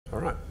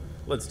right,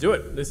 let's do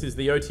it. This is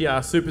the OTR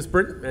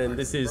SuperSprint, and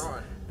this is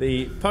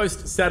the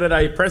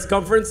post-Saturday press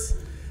conference.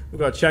 We've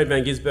got Shane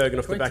Van Gisbergen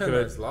off the back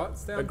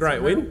of a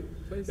great win.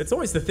 It's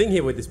always the thing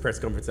here with this press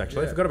conference,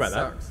 actually. I forgot about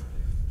that.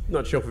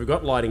 Not sure if we've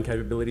got lighting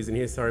capabilities in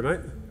here. Sorry, mate.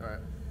 All right.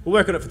 We'll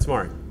work on it for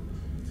tomorrow.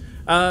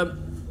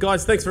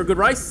 Guys, thanks for a good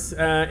race.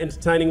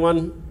 Entertaining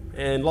one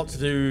and lots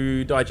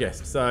to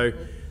digest. So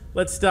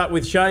let's start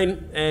with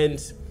Shane. And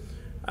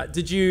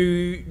did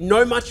you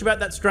know much about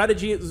that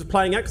strategy it was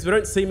playing out? Because we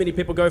don't see many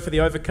people go for the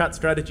overcut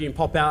strategy and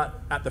pop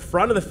out at the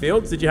front of the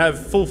fields. Did you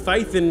have full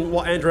faith in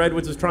what Andrew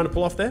Edwards was trying to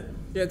pull off there?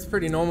 Yeah, it's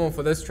pretty normal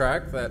for this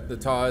track that the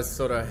tyres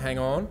sort of hang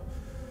on.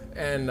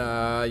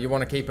 And you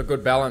want to keep a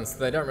good balance.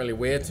 They don't really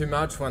wear too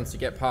much once you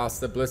get past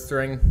the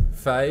blistering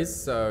phase.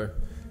 So,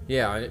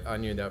 yeah, I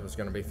knew that was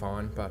going to be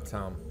fine. But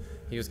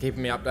he was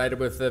keeping me updated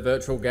with the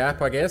virtual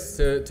gap, I guess,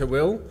 to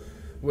Will.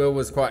 Will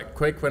was quite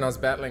quick when I was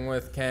battling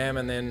with Cam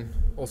and then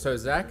also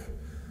Zach.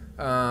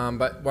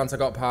 But once I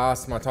got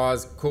past, my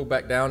tyres cooled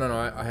back down and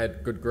I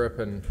had good grip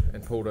and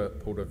pulled a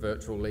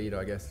virtual lead,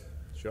 I guess.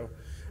 Sure.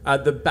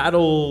 The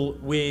battle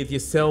with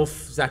yourself,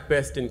 Zach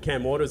Best and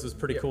Cam Waters was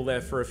pretty cool there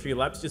for a few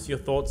laps. Just your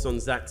thoughts on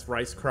Zach's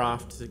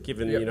racecraft,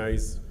 given you know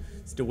he's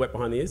still wet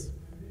behind the ears.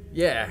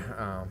 Yeah,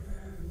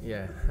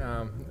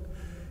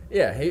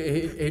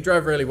 he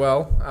drove really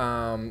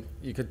well.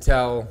 You could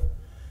tell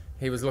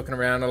he was looking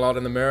around a lot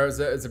in the mirror.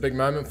 It's a big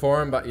moment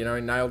for him, but you know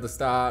he nailed the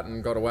start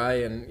and got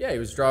away, and yeah, he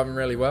was driving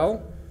really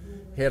well.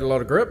 He had a lot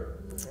of grip,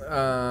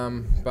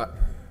 but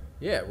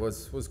yeah, it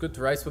was good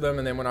to race with him.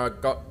 And then when I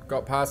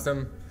got past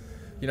him,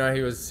 you know,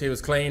 he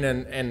was clean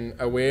and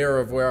aware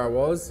of where I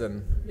was,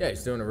 and yeah,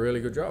 he's doing a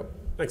really good job.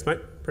 Thanks, mate.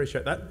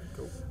 Appreciate that.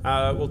 Cool.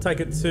 We'll take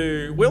it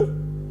to Will,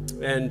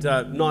 and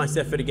nice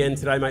effort again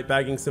today, mate,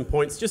 bagging some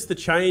points. Just the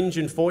change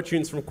in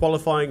fortunes from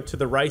qualifying to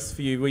the race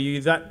for you. Were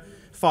you that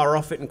far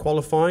off it in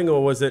qualifying,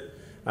 or was it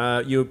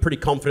you were pretty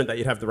confident that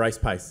you'd have the race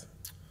pace?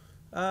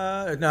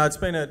 No, it's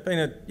been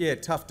a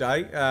tough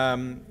day.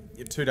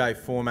 Your 2-day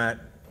format,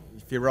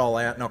 if you roll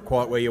out not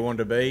quite where you want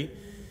to be,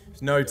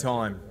 there's no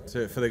time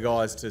for the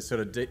guys to sort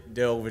of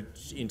delve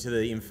into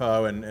the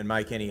info and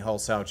make any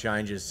wholesale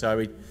changes. So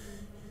we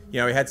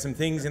had some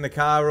things in the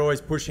car. We're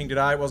always pushing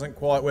today. It wasn't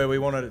quite where we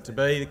wanted it to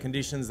be. The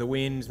conditions, the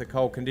wind, the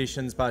cold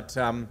conditions, but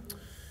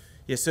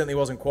certainly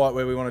wasn't quite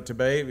where we wanted to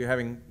be. We were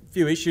having a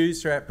few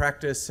issues throughout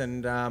practice,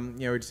 and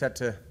we just had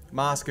to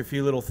mask a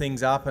few little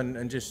things up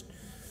and just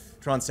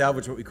try and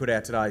salvage what we could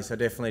out today. So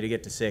definitely to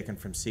get to second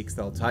from sixth,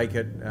 I'll take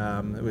it.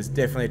 It was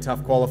definitely a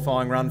tough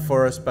qualifying run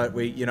for us, but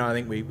I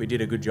think we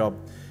did a good job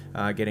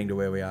getting to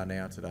where we are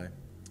now today.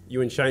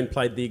 You and Shane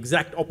played the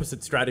exact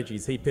opposite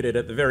strategies. He pitted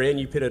at the very end,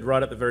 you pitted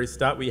right at the very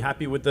start. Were you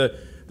happy with the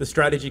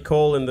strategy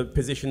call and the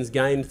positions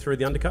gained through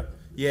the undercut?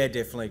 Yeah,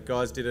 definitely.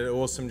 Guys did an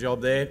awesome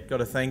job there. Got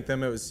to thank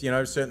them. It was,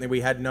 certainly we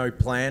had no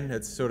plan.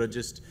 It's sort of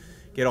just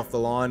get off the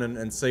line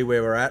and see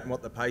where we're at and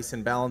what the pace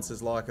and balance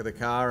is like of the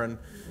car. And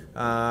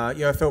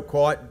I felt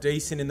quite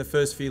decent in the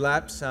first few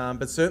laps,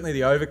 but certainly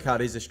the overcut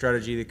is a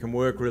strategy that can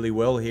work really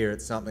well here.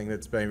 It's something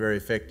that's been very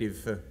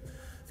effective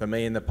for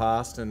me in the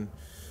past. And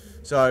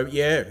so,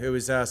 it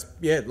was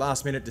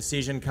last minute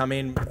decision, come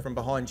in from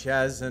behind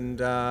Chaz, and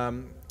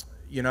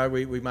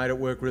we made it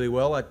work really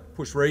well. I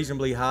pushed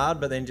reasonably hard,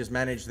 but then just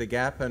managed the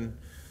gap and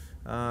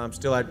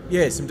still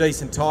had some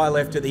decent tyre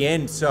left at the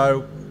end.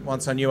 So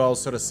once I knew I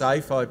was sort of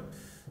safe,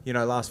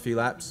 last few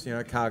laps,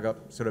 car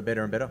got sort of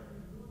better and better.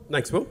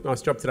 Thanks, Will.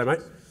 Nice job today, mate.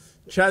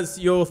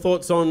 Chaz, your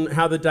thoughts on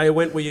how the day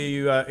went? Were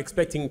you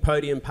expecting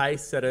podium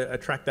pace at a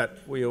track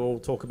that we all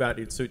talk about?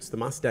 It suits the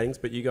Mustangs,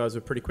 but you guys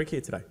were pretty quick here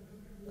today.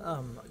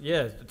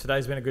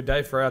 Today's been a good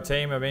day for our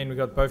team. I mean, we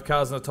got both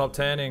cars in the top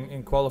 10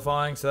 in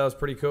qualifying, so that was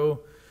pretty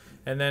cool.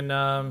 And then,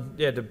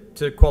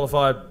 to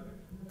qualify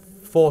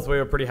fourth, we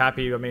were pretty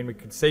happy. I mean, we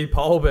could see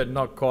pole, but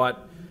not quite.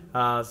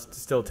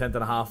 Still 10th and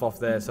a half off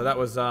there. So that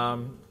was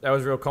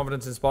real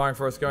confidence inspiring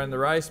for us going in the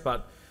race.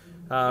 But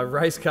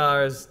race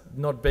car has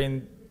not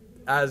been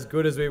as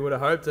good as we would have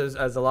hoped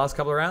as the last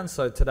couple of rounds.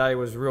 So today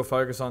was real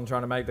focus on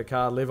trying to make the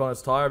car live on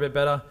its tyre a bit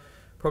better.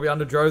 Probably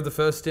underdrove the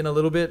first stint a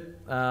little bit.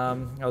 I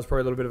was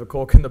probably a little bit of a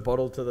cork in the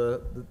bottle to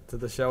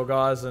the Shell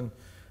guys, but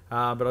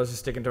I was just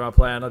sticking to my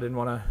plan. I didn't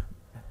want to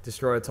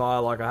destroy a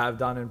tyre like I have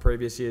done in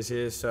previous years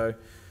here. So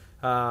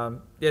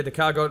the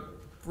car got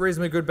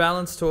reasonably good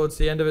balance towards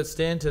the end of its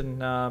stint, and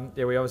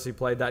we obviously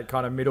played that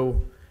kind of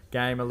middle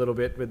game a little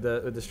bit with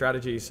the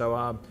strategy. So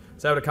I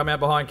was able to come out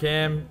behind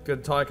Cam,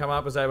 good tyre come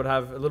up, was able to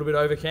have a little bit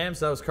over Cam,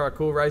 so that was quite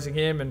cool racing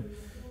him, and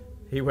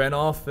he went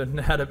off and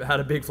had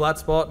a big flat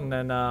spot, and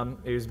then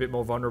he was a bit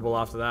more vulnerable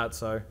after that.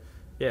 So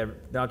then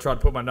I tried to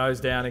put my nose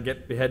down and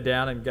get my head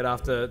down and get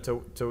after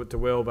to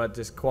Will, but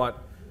just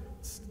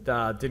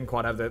didn't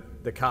quite have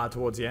the car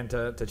towards the end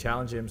to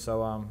challenge him.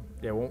 So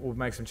we'll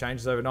make some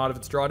changes overnight if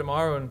it's dry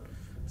tomorrow and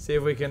see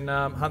if we can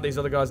hunt these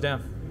other guys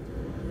down.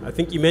 I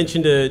think you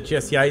mentioned to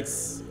Jess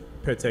Yates,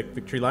 Pertec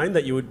Victory Lane,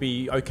 that you would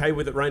be okay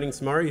with it raining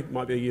tomorrow. It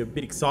might be a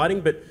bit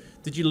exciting, but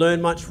did you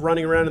learn much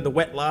running around in the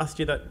wet last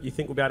year that you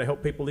think will be able to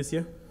help people this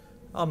year?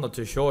 I'm not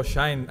too sure.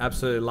 Shane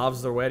absolutely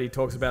loves the wet. He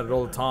talks about it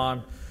all the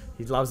time.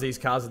 he loves these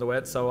cars in the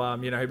wet. So,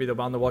 you know, he'll be the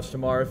one to watch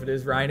tomorrow if it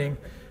is raining.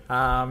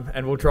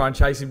 And we'll try and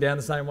chase him down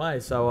the same way.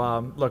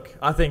 So, look,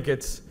 I think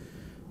it's,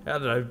 I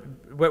don't know,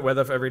 wet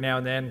weather for every now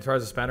and then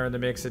throws a spanner in the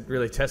mix. It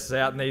really tests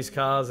out in these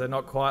cars. They're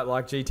not quite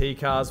like GT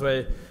cars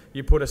where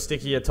you put a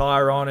stickier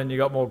tyre on and you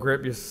got more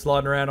grip. You're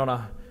sliding around on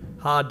a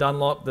hard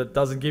Dunlop that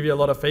doesn't give you a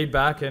lot of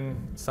feedback,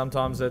 and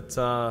sometimes it's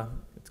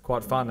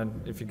quite fun.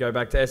 And if you go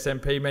back to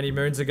SMP many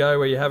moons ago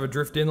where you have a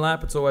drift-in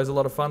lap, it's always a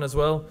lot of fun as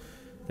well.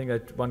 I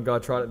think one guy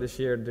tried it this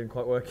year and didn't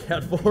quite work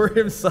out for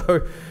him.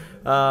 So,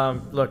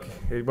 look,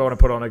 we want to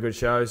put on a good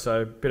show.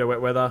 So, a bit of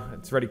wet weather.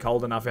 It's already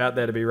cold enough out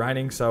there to be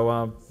raining,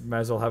 so may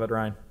as well have it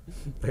rain.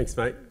 Thanks,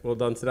 mate. Well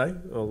done today.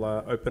 I'll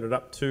open it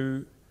up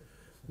to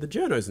the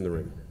journos in the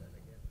room.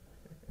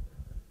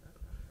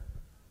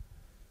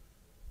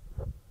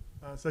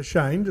 So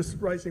Shane, just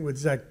racing with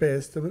Zach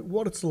Best, I mean,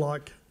 what it's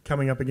like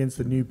coming up against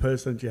a new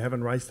person that you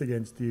haven't raced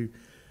against? Do you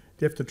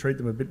have to treat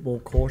them a bit more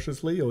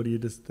cautiously, or do you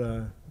just,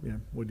 or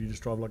do you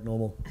just drive like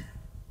normal?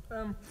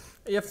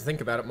 You have to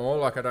think about it more.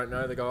 Like, I don't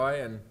know the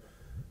guy,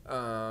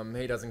 and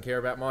he doesn't care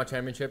about my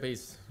championship.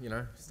 He's, you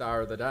know,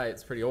 star of the day.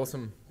 It's a pretty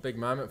awesome, big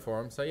moment for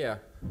him. So yeah,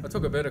 I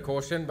took a bit of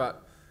caution,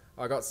 but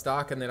I got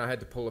stuck, and then I had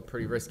to pull a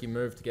pretty risky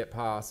move to get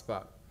past.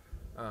 But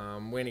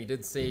when he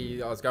did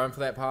see I was going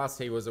for that pass,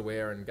 he was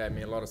aware and gave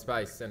me a lot of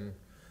space and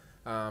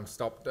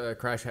stopped a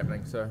crash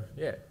happening. So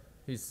yeah,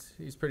 he's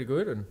pretty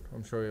good, and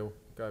I'm sure he'll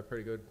go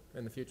pretty good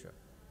in the future.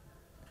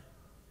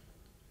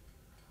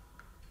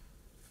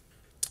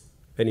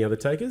 Any other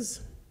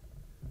takers?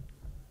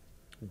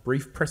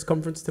 Brief press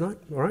conference tonight.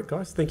 All right,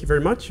 guys, thank you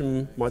very much,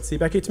 and might see you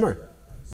back here tomorrow.